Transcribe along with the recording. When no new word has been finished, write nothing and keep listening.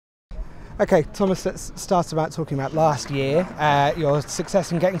Okay, Thomas, let's start about talking about last year. Your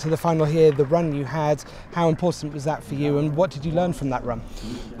success in getting to the final here, the run you had, how important was that for you and what did you learn from that run?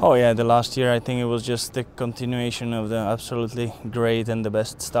 Oh yeah, the last year I think it was just the continuation of the absolutely great and the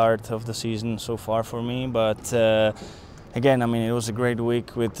best start of the season so far for me. But again, I mean, it was a great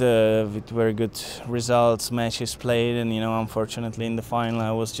week with very good results, matches played, and unfortunately in the final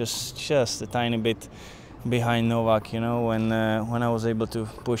I was just a tiny bit behind Novak, when I was able to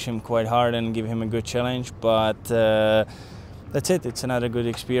push him quite hard and give him a good challenge. But that's it. It's another good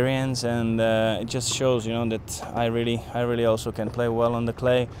experience, and it just shows, that I really also can play well on the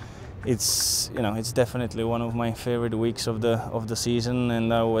clay. It's it's definitely one of my favorite weeks of the season,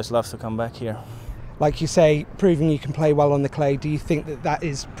 and I always love to come back here. Like you say, proving you can play well on the clay, do you think that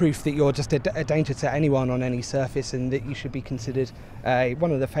is proof that you're just a danger to anyone on any surface and that you should be considered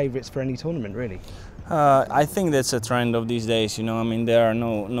one of the favourites for any tournament, really? I think that's a trend of these days. I mean, there are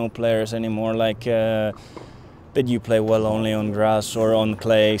no players anymore like that you play well only on grass or on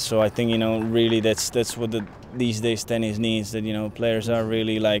clay. So I think really that's what these days tennis needs. That players are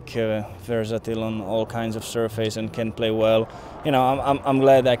really versatile on all kinds of surface and can play well. I'm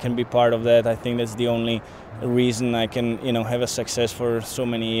glad I can be part of that. I think that's the only reason I can have a success for so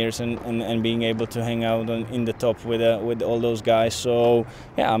many years and being able to hang out in the top with all those guys. So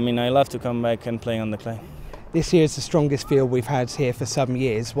yeah, I mean, I love to come back and play on the clay. This year is the strongest field we've had here for some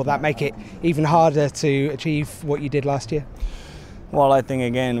years. Will that make it even harder to achieve what you did last year? Well, I think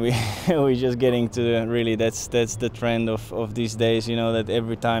again we're just getting to really that's the trend of these days. That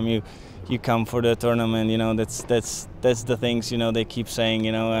every time you come for the tournament, that's the things they keep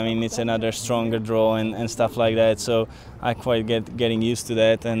saying. I mean, it's another stronger draw and stuff like that. So I quite getting used to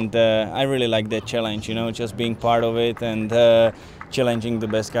that, and I really like that challenge. Just being part of it and challenging the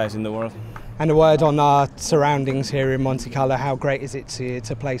best guys in the world. And a word on our surroundings here in Monte-Carlo. How great is it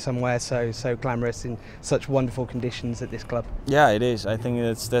to play somewhere so glamorous in such wonderful conditions at this club? Yeah, it is. I think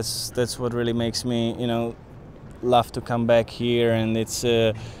that's what really makes me love to come back here, and it's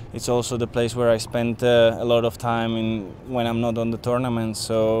also the place where I spend a lot of time when I'm not on the tournament.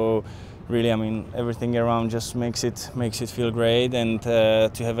 So really, I mean, everything around just makes it feel great, and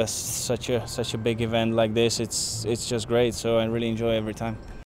to have such a big event like this, it's just great. So I really enjoy every time.